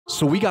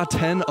So we got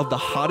 10 of the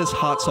hottest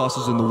hot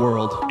sauces in the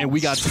world, and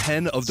we got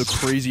 10 of the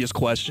craziest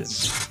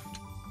questions.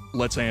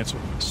 Let's answer.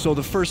 So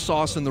the first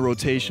sauce in the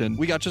rotation,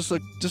 we got just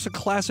a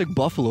classic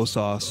buffalo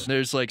sauce.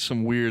 There's like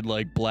some weird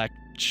like black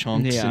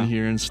chunks in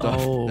here and stuff.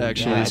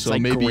 Actually, yeah, it's so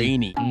like maybe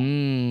grainy.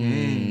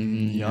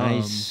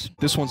 Nice.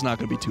 This one's not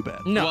gonna be too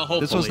bad. No,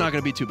 Well, This one's not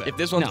gonna be too bad. If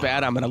this one's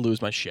bad, I'm gonna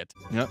lose my shit.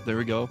 Yep, there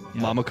we go.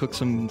 Yep. Mama cooked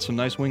some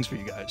nice wings for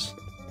you guys.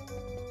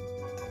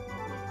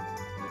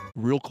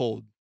 Real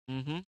cold.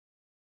 Mm-hmm.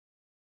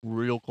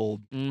 Real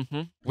cold.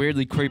 Mm-hmm.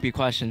 Weirdly creepy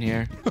question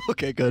here.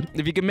 Okay, good.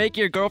 If you could make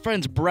your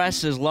girlfriend's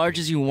breasts as large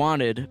as you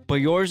wanted, but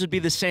yours would be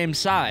the same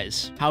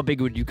size, how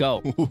big would you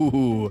go?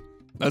 Ooh,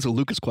 that's a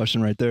Lucas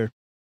question right there.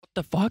 What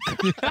the fuck?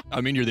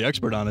 I mean, you're the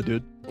expert on it,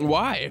 dude.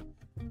 Why?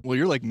 Well,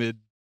 you're like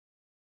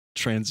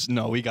mid-trans.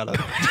 No, we gotta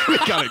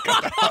cut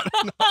that out.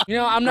 You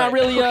know, I'm not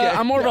really, okay,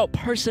 I'm more about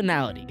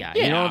personality guy.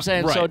 You know what I'm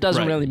saying? So right, it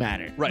doesn't right. really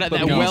matter. Right, That, but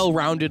that no.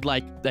 well-rounded,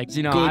 like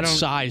You know, I don't-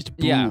 good-sized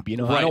boob. Yeah, You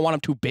know, right. I don't want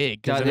them too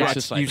big. 'Cause then it's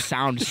just You like,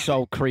 sound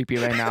so creepy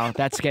right now.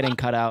 That's getting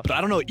cut out. But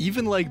I don't know.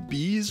 Even like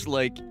bees,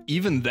 like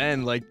even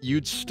then, like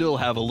you'd still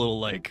have a little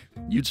like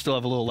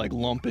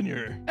lump in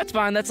your. That's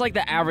fine. That's like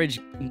the average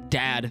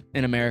dad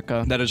in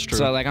America. That is true.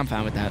 So like, I'm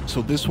fine with that.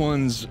 So this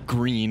one's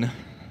green.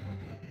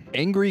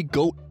 Angry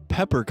Goat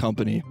Pepper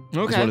Company. is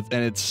Okay. what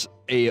and it's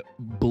a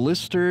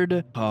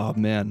blistered. Oh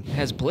man. It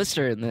has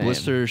blister in the name.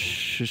 Blister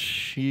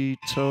shishito.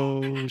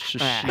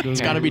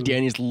 it's got to be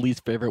Danny's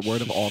least favorite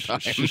word of all time.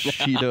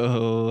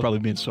 Shishito. Probably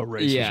being so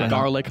racist. Yeah. Right now.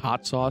 Garlic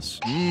hot sauce.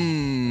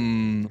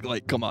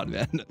 Like, come on,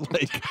 man.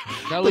 Like,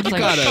 That looks you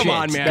like gotta- shit. come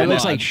on, man. That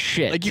looks Come on. like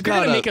shit. like you If you're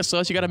gonna gotta make a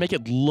sauce, you gotta make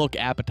it look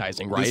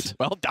appetizing, right? This-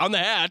 Well, down the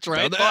hatch,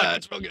 right? Down the Fuck.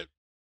 hatch, fuck it.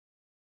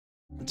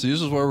 So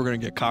this is where we're gonna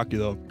get cocky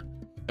though,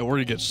 and we're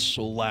gonna get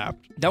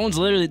slapped. That one's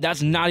literally,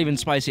 that's not even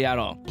spicy at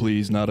all.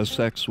 Please, not a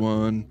sex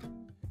one.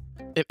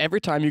 If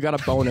every time you got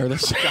a boner,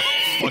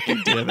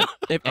 Fucking damn it.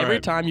 if All every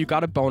right. time you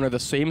got a boner, the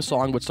same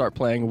song would start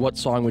playing, what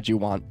song would you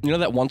want? You know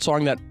that one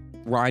song that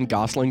Ryan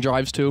Gosling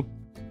drives to?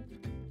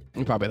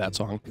 Probably that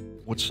song.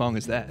 What song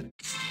is that?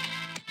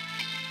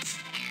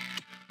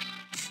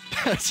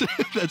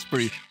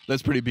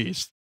 That's pretty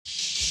beast.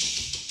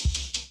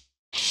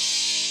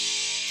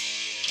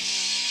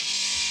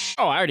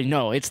 Oh, I already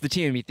know. It's the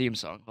TME theme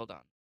song. Hold on.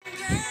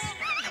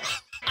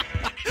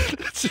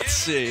 That's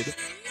insane.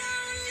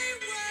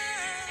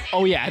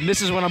 Oh, yeah. And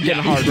this is when I'm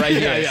getting hard right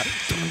here. Yeah.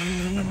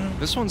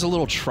 This one's a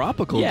little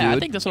tropical, Yeah, dude. I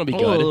think this one will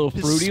be Oh, good. a little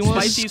fruity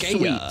one? Spicy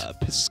sweet.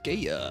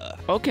 Piscaya.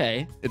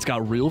 Okay. It's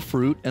got real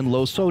fruit and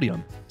low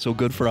sodium. So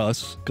good for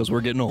us, because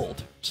we're getting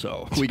old.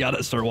 So we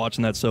gotta start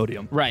watching that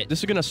sodium. Right. This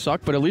is gonna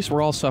suck, but at least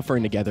we're all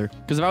suffering together.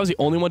 Because if I was the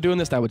only one doing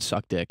this, that would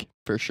suck dick.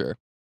 For sure.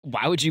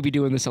 Why would you be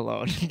doing this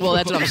alone? Well,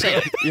 that's what I'm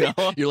saying. You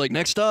know? You're like,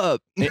 next up.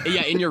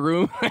 Yeah, in your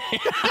room.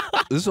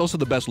 This is also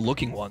the best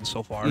looking one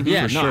so far.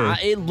 Yeah, for no, sure.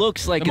 it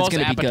looks like The it's most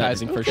going to be good.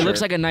 appetizing for sure. It looks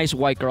like a nice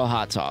white girl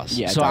hot sauce.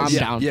 Yeah, it so does. I'm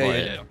down for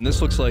it. Yeah. And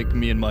this looks like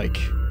me and Mike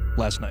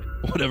last night.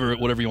 Whatever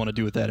you want to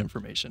do with that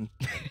information.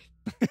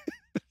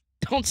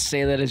 Don't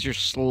say that as you're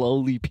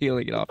slowly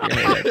peeling it off your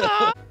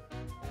head.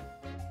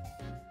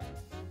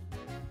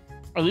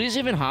 Are these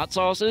even hot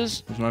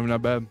sauces? It's not even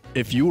that bad.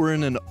 If you were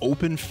in an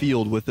open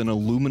field with an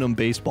aluminum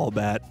baseball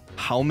bat,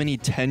 how many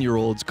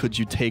 10-year-olds could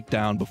you take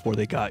down before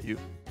they got you?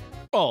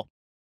 Oh,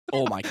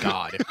 Oh my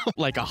god.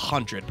 Like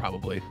 100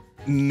 probably.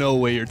 No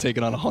way you're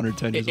taking on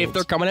 110 years If olds.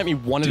 they're coming at me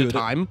one at Dude. a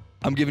time.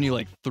 I'm giving you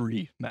like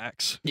 3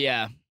 max.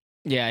 yeah.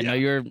 Yeah, no,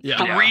 you're... Yeah.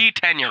 3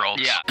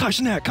 10-year-olds. Yeah. Kai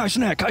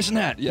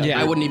Cenat. Yeah.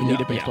 I wouldn't even need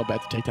a yeah. baseball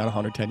bat to take down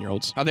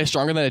 110-year-olds. Are they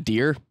stronger than a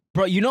deer?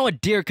 Bro, you know a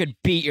deer could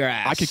beat your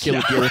ass. I could kill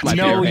a deer with my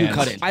No, bare you hands.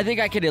 couldn't. I think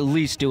I could at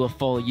least do a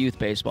full youth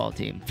baseball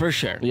team. For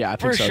sure. Yeah, I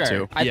think for so, sure.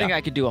 too. I think Yeah.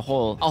 I could do a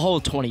whole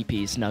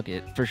 20-piece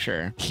nugget. For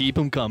sure. Keep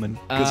them coming,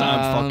 because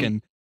I'm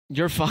fucking...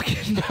 You're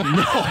fucking...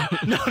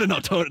 No.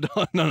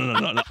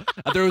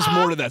 There was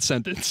more to that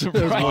sentence. There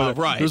was more,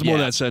 Right, There was more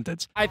to yeah. that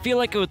sentence. I feel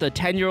like with a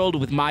 10-year-old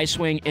with my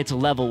swing, it's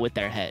level with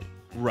their head.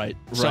 Right.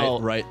 So-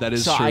 That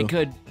is so true. I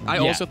could... I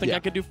yeah. also think I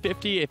could do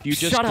 50 if you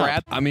just Shut up.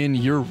 grab. I mean,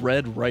 you're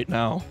red right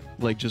now,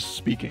 like just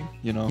speaking,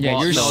 you know? Yeah,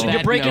 Well, you're, no, you're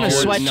that- breaking no, a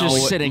sweat no,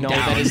 just sitting no,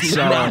 down. that is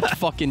so- not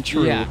fucking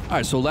true. Yeah. All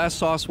right, so last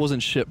sauce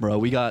wasn't shit, bro.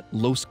 We got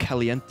Los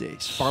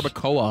Calientes.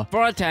 Barbacoa.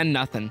 4 out of 10,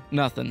 nothing.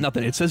 Nothing.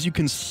 It says you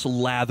can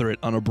slather it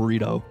on a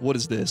burrito. What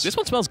is this? This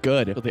one smells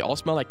good. They all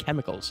smell like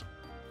chemicals.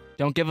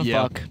 Don't give a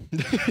Yeah. fuck.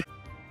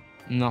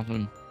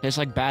 Nothing. It's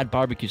like bad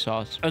barbecue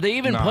sauce. Are they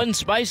even Nah. putting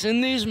spice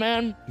in these,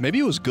 man? Maybe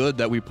it was good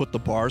that we put the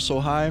bar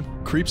so high.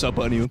 Creeps up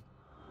on you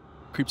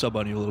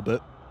a little bit.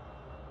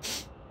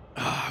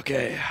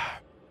 Okay.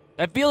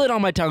 I feel it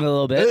on my tongue a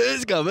little bit.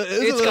 It's coming.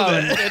 It's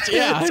coming. It's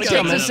It takes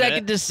coming. a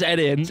second to set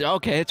in.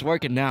 Okay, it's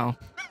working now.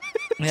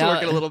 It's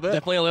working a little bit.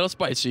 Definitely a little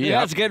spicy.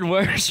 Yeah, it's getting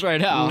worse right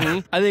now.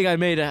 Mhm. I think I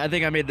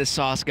made the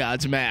sauce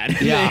gods mad.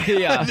 Yeah.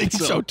 yeah. I think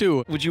so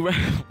too. Would you?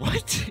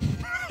 What?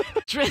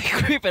 It's really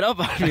creeping up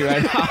on me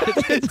right now.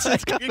 It's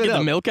Get coming the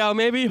up. milk out,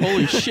 maybe?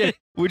 Holy shit.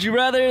 Would you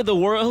rather the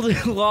world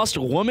lost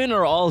a woman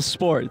or all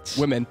sports?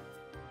 Women.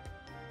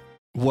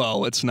 Well,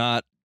 let's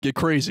not get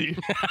crazy.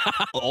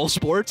 All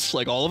sports,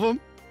 like all of them?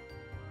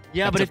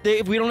 Yeah, but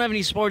if we don't have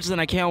any sports, then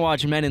I can't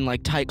watch men in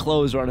like tight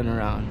clothes running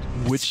around.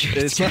 Which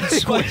It's is getting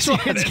spicy.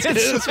 It's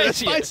getting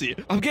spicy. spicy.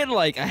 I'm getting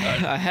like a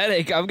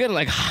headache. I'm getting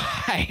like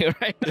high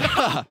right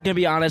now. To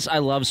be honest, I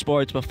love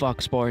sports, but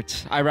fuck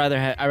sports. I rather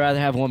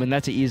have women.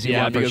 That's an easy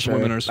Yeah, one for because sure.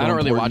 women are so I don't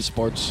really important. watch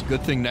sports.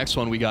 Good thing next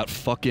one we got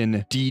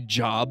fucking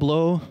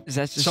Diablo. Is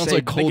that just Sounds say-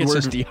 like I think cold it's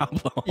word. just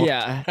Diablo.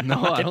 Yeah.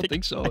 No, I don't think-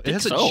 think so. I It think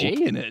has so. a J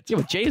in it. Yeah,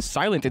 but J is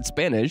silent in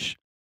Spanish.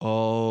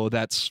 Oh,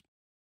 that's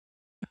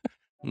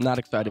I'm not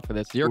excited for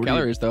this. 0 What do you-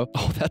 calories, though.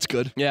 oh, that's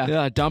good. Yeah.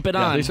 Yeah, dump it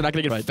Yeah, on. at least we're not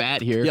gonna get Right.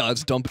 fat here. Yeah,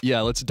 let's dump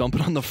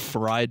it on the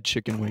fried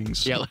chicken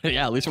wings. Yeah,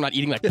 yeah. At least we're not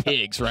eating like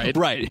pigs, right?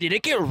 Right. Did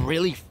it get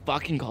really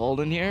fucking cold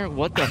in here?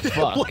 What the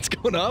fuck? What's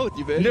going on with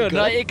you, man? No, You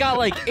no, good? it got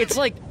like, it's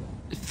like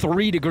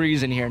 3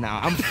 degrees in here now.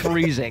 I'm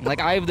freezing. Like,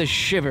 I have the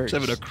shivers.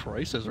 It's having a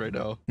crisis right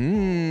now.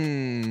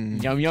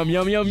 Mmm. Yum, yum,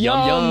 yum, yum, Yum,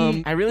 yum.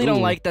 yum. I really don't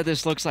Ooh. like that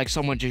this looks like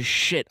someone just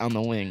shit on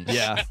the wings.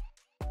 Yeah.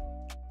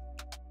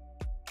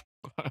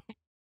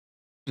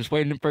 Just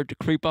waiting for it to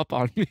creep up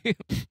on me.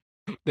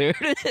 There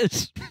it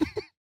is.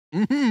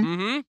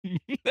 Mm-hmm.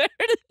 Mm-hmm. There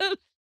it is.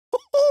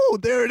 Oh,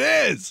 there it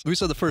is. We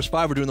said the first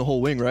 5 were doing the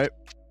whole wing, right?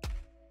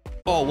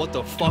 Oh, what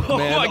the fuck, Oh,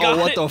 man? I got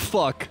what it. the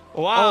fuck?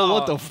 Wow. Oh,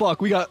 what the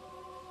fuck? We got.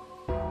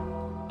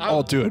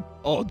 Oh, dude.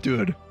 Oh,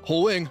 dude.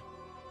 Whole wing.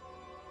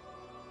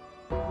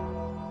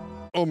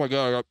 Oh my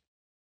god,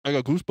 I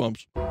got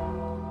goosebumps.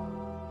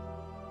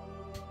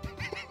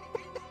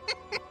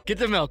 Get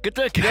the milk. Get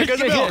the Get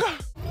the milk.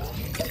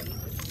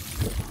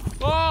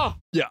 Oh,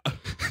 Yeah.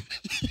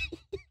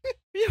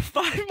 we have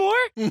 5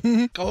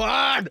 more? Come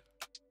on.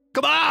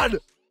 Come on.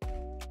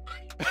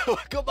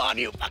 Come on,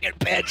 you fucking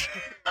bitch.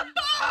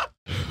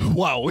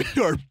 Wow, we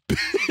are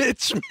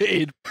bitch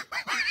made.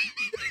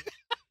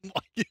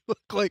 You look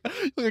like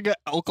an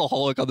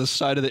alcoholic on the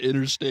side of the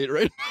interstate,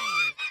 right?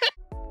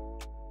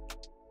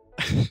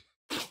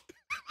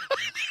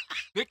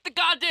 Pick the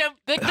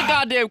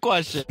goddamn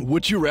question.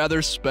 Would you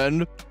rather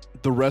spend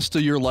the rest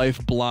of your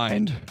life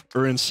blind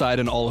or inside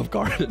an Olive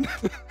Garden?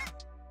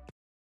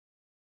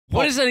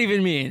 What does that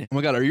even mean? Oh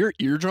my god, are your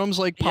eardrums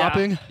like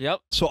popping? Yeah. Yep.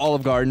 So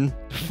Olive Garden,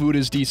 food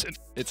is decent.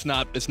 It's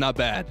not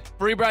bad.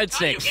 Free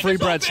breadsticks. Free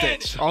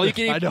breadsticks. All you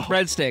can I eat know.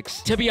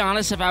 breadsticks. To be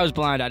honest, if I was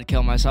blind, I'd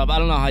kill myself. I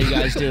don't know how you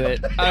guys do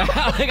it.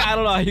 I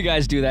don't know how you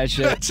guys do that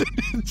shit. That's an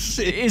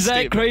insane Is that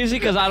statement. crazy?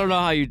 Because I don't know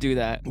how you do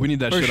that. We need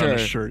that For shit on a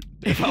sure. shirt.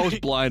 If I was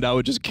blind, I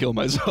would just kill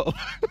myself.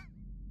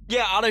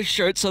 Yeah, on a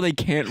shirt so they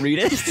can't read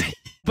it.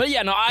 But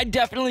yeah, no, I'd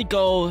definitely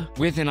go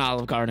with an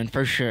Olive Garden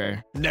for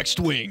sure. Next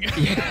wing.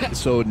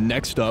 So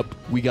next up,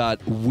 we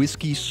got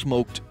whiskey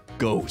smoked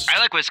ghost. I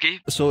like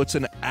whiskey. So it's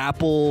an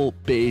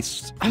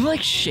apple-based I'm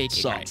like shaking.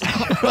 sauce.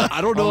 Right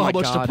I don't know Oh how my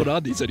much to God. put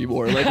on these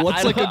anymore. Like, what's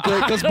I like a don't-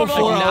 good? I Because don't know.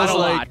 before I Not was a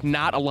like, lot.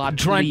 Not a lot,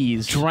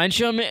 please. Drench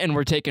them, and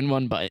we're taking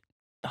one bite.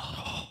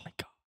 oh my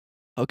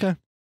god. Okay.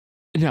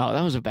 No,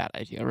 that was a bad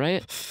idea,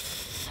 right?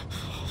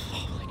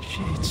 Holy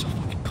shit, it's so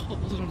fucking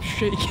cold and I'm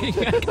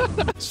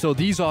shaking. So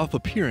these off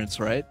appearance,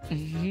 right?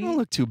 Mhm. Don't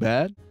look too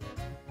bad.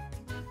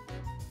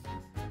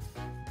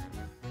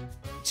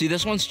 See,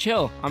 this one's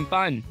chill. I'm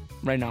fine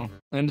right now.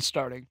 And it's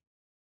starting.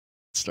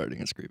 Starting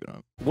and creeping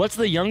up. What's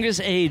the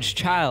youngest age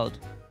child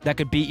that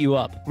could beat you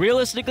up?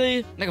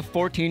 Realistically, like a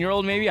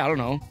 14-year-old maybe? I don't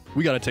know.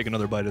 We gotta take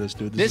another bite of this,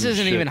 dude. This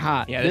isn't shit. even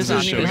hot. Yeah, this this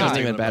is isn't not even shit. hot.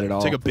 Doesn't even bad at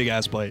all. Take a big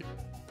ass bite.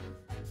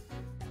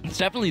 It's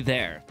definitely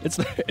there. It's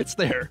there. It's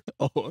there.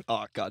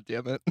 Oh, god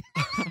damn it.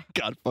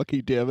 God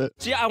fucking damn it.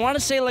 See, I want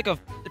to say like a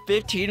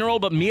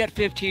 15-year-old, but me at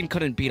 15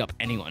 couldn't beat up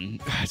anyone.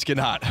 It's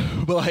getting hot.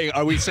 But like,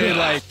 are we saying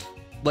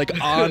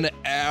like on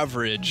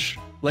average?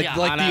 Like Yeah,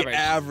 like on the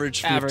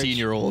average. average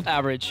 15-year-old.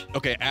 Average.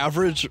 Okay,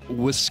 average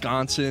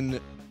Wisconsin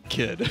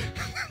kid.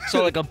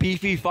 So like a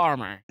beefy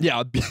farmer.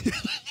 Yeah,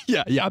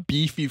 yeah,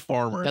 beefy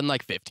farmer. Then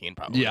like 15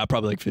 probably. Yeah,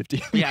 probably like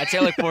 50. Yeah, I'd say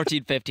like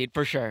 14, 15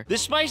 for sure.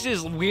 This spice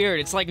is weird.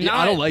 It's like not. Yeah,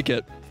 I don't like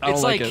it. I don't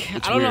It's like like it.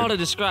 It's I don't know how weird. to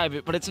describe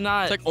it, but it's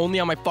not. It's like only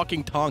on my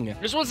fucking tongue.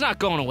 This one's not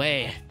going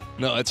away.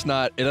 No, it's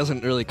not. It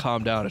doesn't really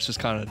calm down. It's just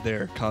kind of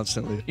there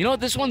constantly. You know what?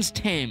 This one's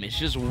tame. It's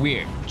just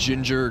weird.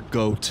 Ginger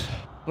goat.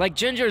 Like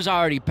ginger's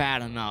already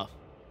bad enough.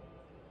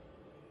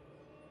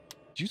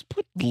 Did you just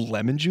put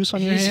lemon juice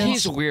on your hands?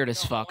 He's weird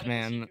as fuck,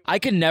 man. I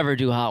could never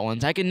do hot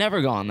ones. I could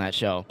never go on that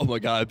show. Oh my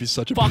god, I'd be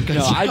such a Fuck bitch.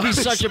 no, I'd be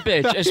such a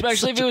bitch.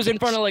 Especially if it was in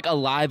front of like a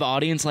live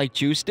audience like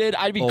Juice did.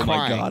 I'd be Oh my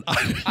crying. god.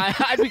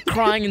 I'd be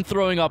crying and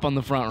throwing up on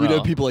the front row. We'd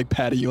have people like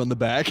patting you on the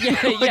back. Yeah,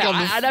 Like, yeah, on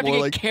the I'd have to floor,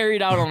 get like-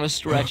 carried out on a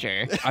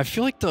stretcher. I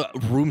feel like the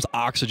room's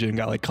oxygen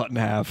got like cut in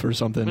half or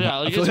something. Yeah, I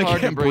like, feel it's like I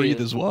hard to can't breathe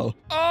breathe. as well.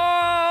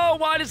 Oh,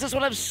 why does this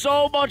one have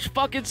so much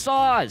fucking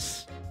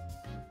sauce?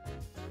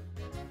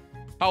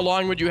 How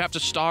long would you have to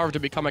starve to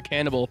become a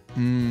cannibal?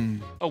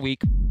 A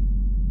week.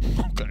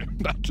 Okay,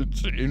 that's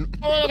insane.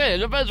 Well, okay, it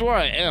depends where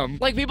I am.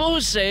 Like people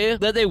who say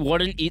that they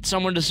wouldn't eat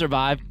someone to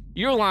survive,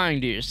 you're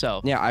lying to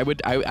yourself. Yeah, I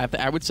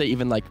would say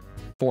even like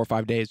 4 or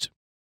 5 days.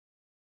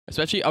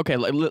 Especially okay,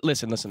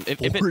 listen.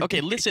 If it, okay,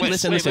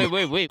 listen.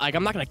 Wait. Like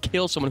I'm not gonna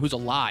kill someone who's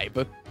alive,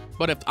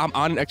 but if I'm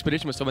on an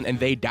expedition with someone and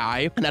they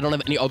die and I don't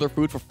have any other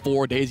food for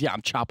 4 days, yeah,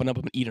 I'm chopping up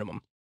them and eating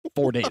them.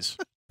 4 days.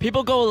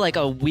 People go like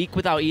a week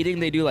without eating.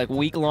 They do like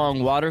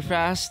week-long water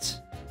fasts.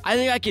 I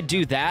think I could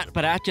do that,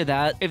 but after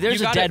that, if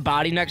there's a dead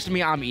body next to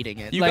me, I'm eating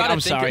it. You like, gotta I'm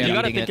sorry, you gotta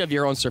I'm eating think it. of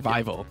your own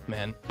survival,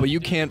 man. But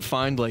you can't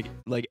find like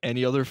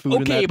any other food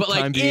in Okay, that but like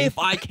time being? if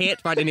I can't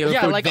find any other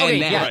Yeah, food, like, then okay,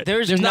 that. yeah,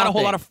 there's not a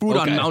whole nothing. lot of food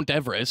on Okay. Mount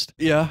Everest.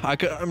 Yeah, I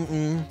could. I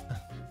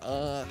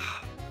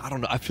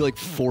don't know. I feel like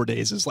 4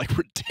 days is like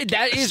ridiculous.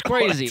 That is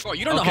crazy. Bro,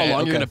 you don't know how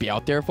long you're gonna be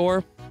out there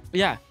for.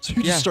 Yeah. So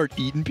you yeah. just start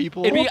eating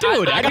people? It'd be,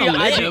 dude, I gotta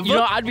live.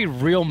 I'd be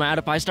real mad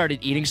if I started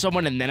eating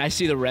someone and then I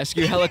see the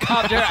rescue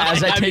helicopter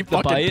as I I'd be take the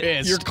fucking bite.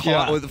 pissed. You're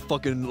caught with a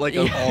fucking like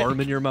an arm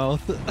in your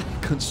mouth.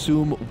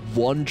 Consume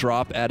 1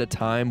 drop at a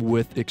time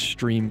with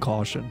extreme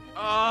caution.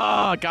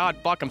 Oh God,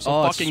 fuck! I'm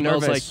so fucking it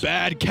smells nervous. like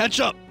bad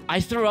ketchup. I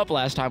threw up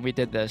last time we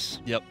did this.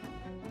 Yep.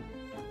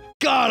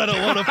 God, I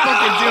don't want to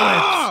fucking do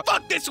it.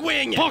 Fuck this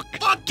wing! Fuck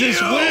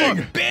this wing,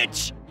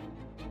 bitch!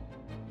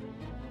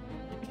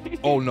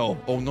 Oh no!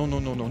 Oh no! No!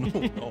 No! No! No!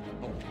 No!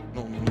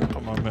 No! No!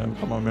 Come on, man!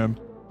 Come on, man!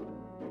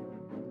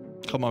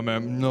 Come on,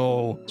 man!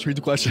 No! Let's read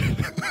the question.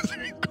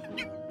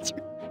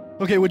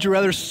 Okay, would you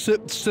rather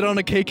sit on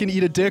a cake and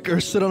eat a dick, or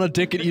sit on a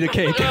dick and eat a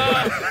cake?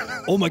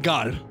 Oh my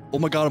god! Oh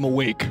my god! I'm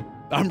awake.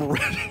 I'm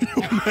ready.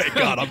 Oh my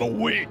god! I'm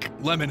awake.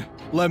 Lemon.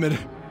 Lemon.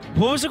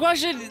 What was the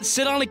question?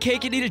 Sit on a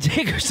cake and eat a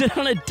dick, or sit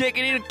on a dick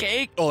and eat a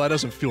cake? Oh, that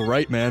doesn't feel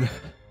right, man.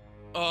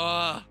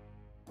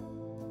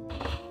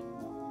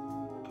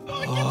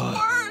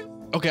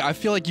 Okay, I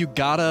feel like you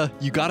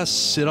gotta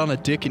sit on a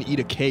dick and eat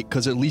a cake,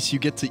 because at least you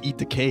get to eat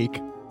the cake.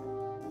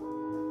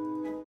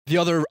 The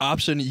other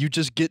option, you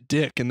just get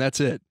dick and that's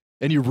it,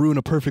 and you ruin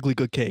a perfectly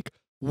good cake.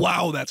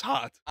 Wow, that's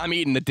hot. I'm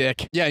eating the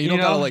dick. Yeah, you don't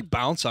gotta like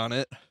bounce on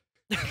it.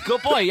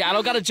 Good boy. I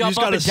don't gotta jump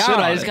up gotta and sit down.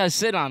 on I just it. gotta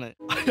sit on it.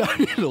 I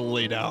need to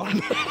lay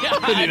down.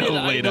 I need to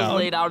lay down.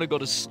 lay down and go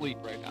to sleep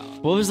right now.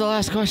 What was the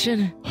last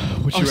question?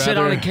 Would Oh, you sit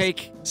on rather a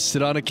cake.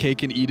 sit on a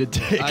cake and eat a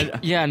dick?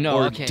 Yeah, no,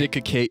 or okay. dick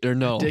a cake, or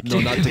no, Dick- no,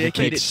 not dick a dick,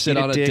 cake. eat Sit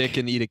a on a dick, dick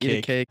and eat a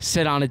cake.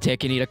 Sit on a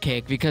dick and eat a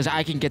cake because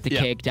I can get the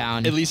Yeah. cake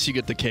down. At least you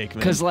get the cake, man.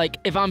 Because, like,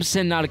 if I'm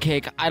sitting on a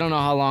cake, I don't know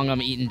how long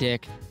I'm eating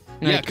dick.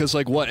 Yeah, Like, because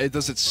like what?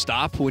 Does it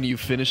stop when you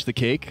finish the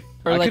cake?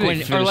 or I like couldn't when,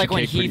 finish or a like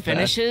when cake he pretty fast.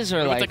 finishes, or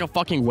It's like, like a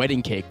fucking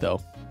wedding cake, though.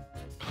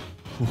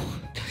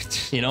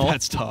 You know?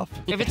 That's tough.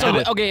 if it's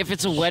a okay, if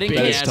it's a wedding Big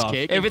cake, ass tough.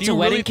 cake. if Do it's you a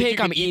really wedding think you cake,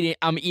 could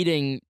I'm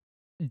eating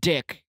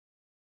dick.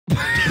 But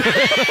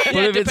if it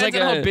it's depends like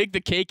on a- how big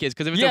the cake is.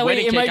 Because if it's Yeah, a wait,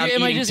 wedding am cake, I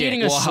I'm just dick.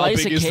 eating a Well, how slice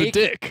big of is the cake?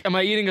 dick? Am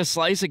I eating a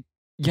slice of?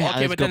 Yeah, Okay,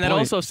 that's but a then good that point.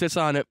 also sits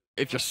on it.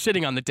 If you're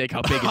sitting on the dick,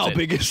 how big is How it?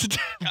 big is it?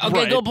 Okay,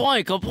 Right. good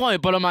point, good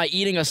point. But am I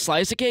eating a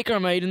slice of cake or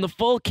am I eating the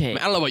full I cake?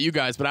 don't know about you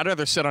guys, but I'd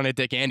rather sit on a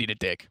dick and eat a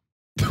dick.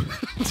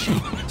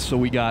 So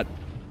we got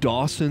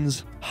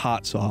Dawson's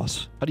hot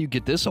sauce. How do you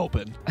get this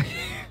open?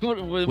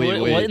 What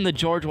wait. in the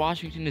George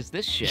Washington is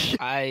this shit?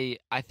 I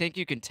think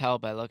you can tell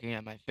by looking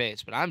at my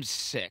face, but I'm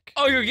sick.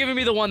 Oh, you're giving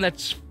me the one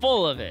that's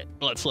full of it.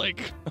 Well, it's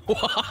like,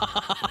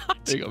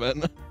 there you go,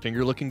 man.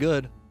 Finger looking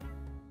good.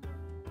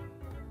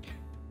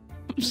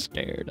 I'm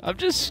scared. I'm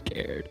just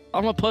scared.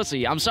 I'm a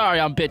pussy. I'm sorry.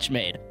 I'm bitch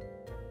made.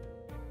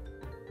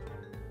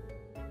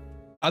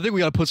 I think we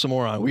gotta put some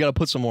more on. We gotta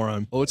put some more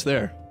on. Oh, it's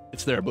there.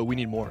 It's there, but we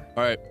need more.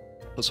 All right.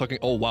 Let's fucking.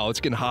 Oh wow, it's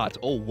getting hot.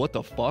 Oh, what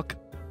the fuck?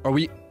 Are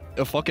we?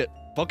 Fuck it.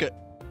 Fuck it.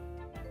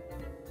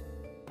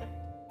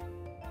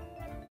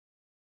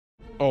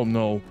 Oh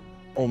no.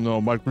 Oh no,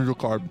 Mike, read the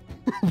card.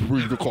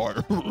 Read the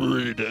card.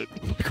 Read it.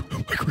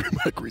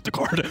 Mike, read the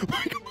card.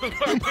 Mike,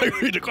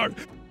 read the card.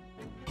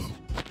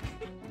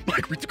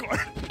 Mike, read the card.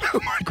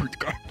 Mike, read the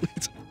card,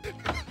 please.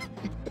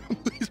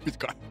 Please read the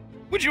card.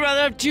 Would you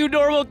rather have 2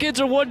 normal kids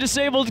or 1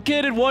 disabled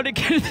kid and 1 to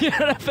get in the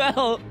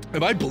NFL?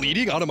 Am I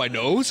bleeding out of my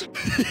nose?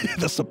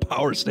 That's the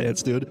power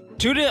stance, dude.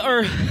 1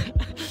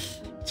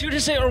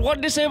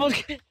 disabled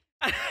kid.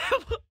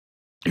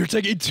 You're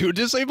taking 2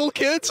 disabled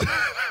kids?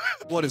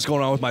 What is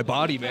going on with my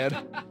body, man?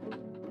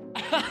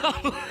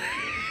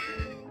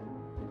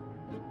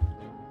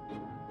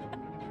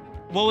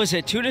 What was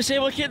it? 2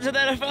 disabled kids in the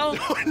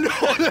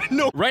NFL?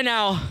 No.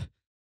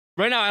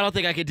 Right now, I don't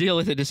think I could deal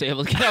with a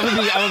disabled kid.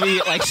 I'm gonna be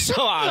like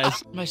so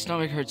honest. My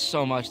stomach hurts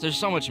so much. There's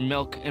so much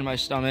milk in my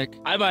stomach.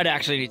 I might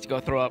actually need to go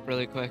throw up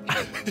really quick.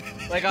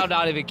 Like, I'm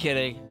not even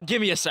kidding. Give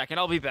me a second.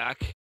 I'll be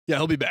back. Yeah,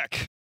 he'll be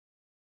back.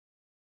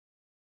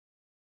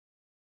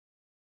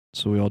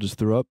 So we all just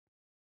threw up.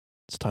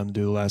 It's time to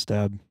do the last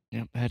dab.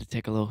 Yep, I had to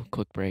take a little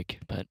quick break,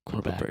 but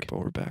we're back. But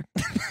we're back.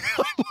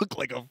 I look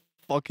like a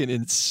fucking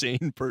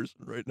insane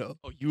person right now.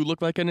 Oh, you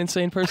look like an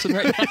insane person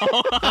right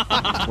now.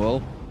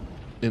 Well,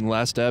 in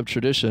last dab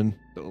tradition,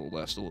 it'll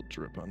last a little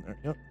drip on there.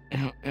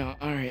 Yep. Yeah,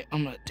 all right,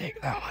 I'm gonna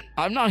take that one.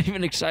 I'm not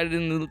even excited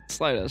in the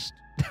slightest.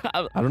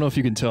 I don't know if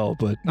you can tell,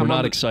 but we're I'm not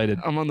on the- excited.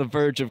 I'm on the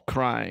verge of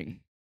crying.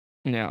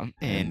 Yeah,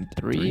 and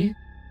 3,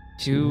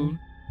 2,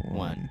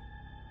 1.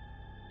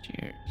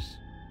 Cheers.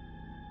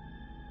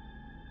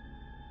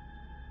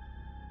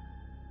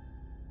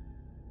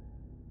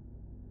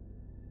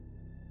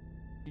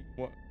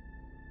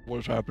 What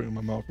is happening in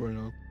my mouth right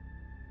now?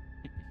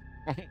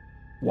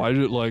 Why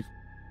did it like,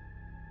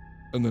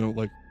 and then it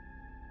like,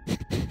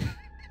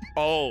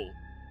 Oh.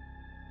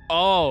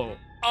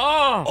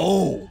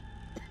 Oh.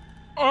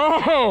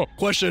 Oh.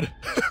 Question.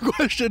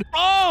 Question.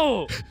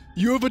 Oh.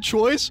 You have a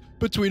choice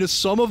between a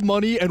sum of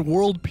money and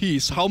world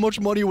peace. How much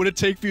money would it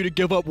take for you to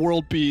give up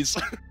world peace?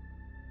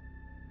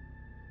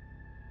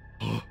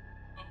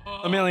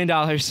 $1 million.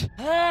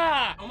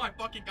 Ah! Oh my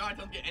fucking god, it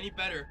doesn't get any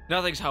better.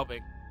 Nothing's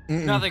helping.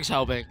 Nothing's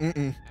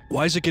helping.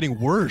 Why is it getting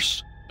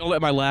worse? Don't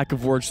let my lack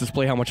of words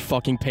display how much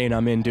fucking pain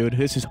I'm in, dude.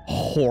 This is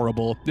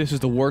horrible. This is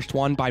the worst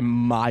one by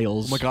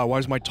miles. Oh my god, why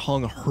does my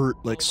tongue hurt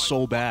like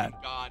so bad?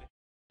 God.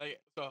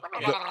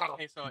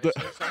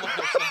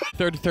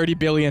 30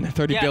 billion.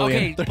 30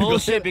 billion. Okay,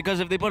 bullshit, because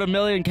if they put $1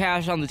 million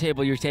cash on the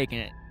table, you're taking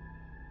it.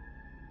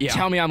 Yeah.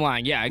 Tell me I'm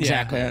lying. Yeah,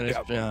 exactly.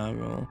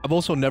 Yeah. I've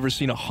also never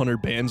seen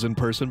 100 bands in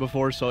person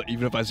before, so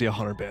even if I see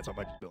 100 bands, I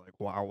might just be like,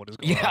 wow, what is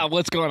going on? Yeah,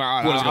 what's going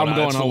on? What is going I'm on?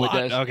 going It's home a with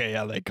lot. this. Okay,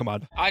 yeah, like, come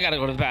on. I gotta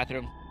go to the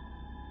bathroom.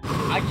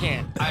 I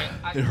can't.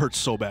 It hurts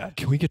so bad.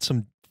 Can we get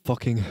some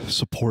fucking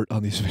support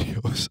on these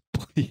videos?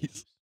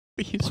 Please.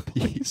 Please.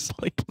 Please.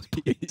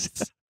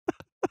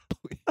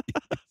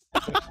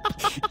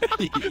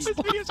 This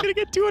video's gonna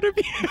get 200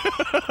 views.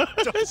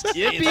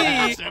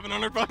 Yippee!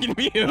 700 fucking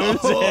views.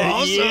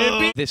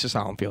 Awesome. This is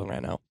how I'm feeling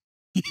right now.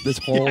 This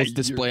whole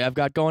display I've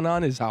got going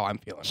on is how I'm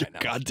feeling right now.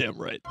 Goddamn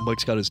right.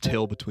 Mike's got his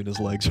tail between his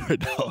legs right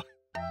now.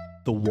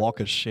 The walk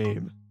of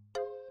shame.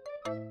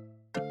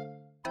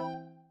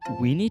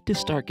 We need to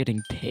start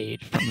getting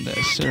paid from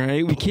this, all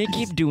right? We can't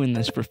keep doing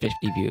this for 50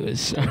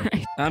 views, all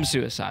right? I'm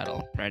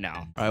suicidal right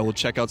now. All right, we'll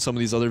check out some of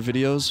these other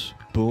videos.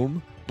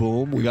 Boom.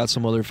 Boom. We got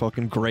some other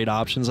fucking great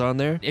options on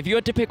there. If you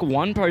had to pick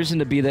one person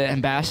to be the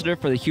ambassador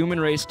for the human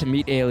race to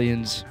meet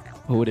aliens,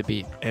 who would it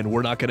be? And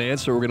we're not going to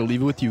answer. We're going to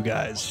leave it with you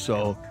guys.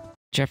 So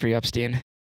Jeffrey Epstein.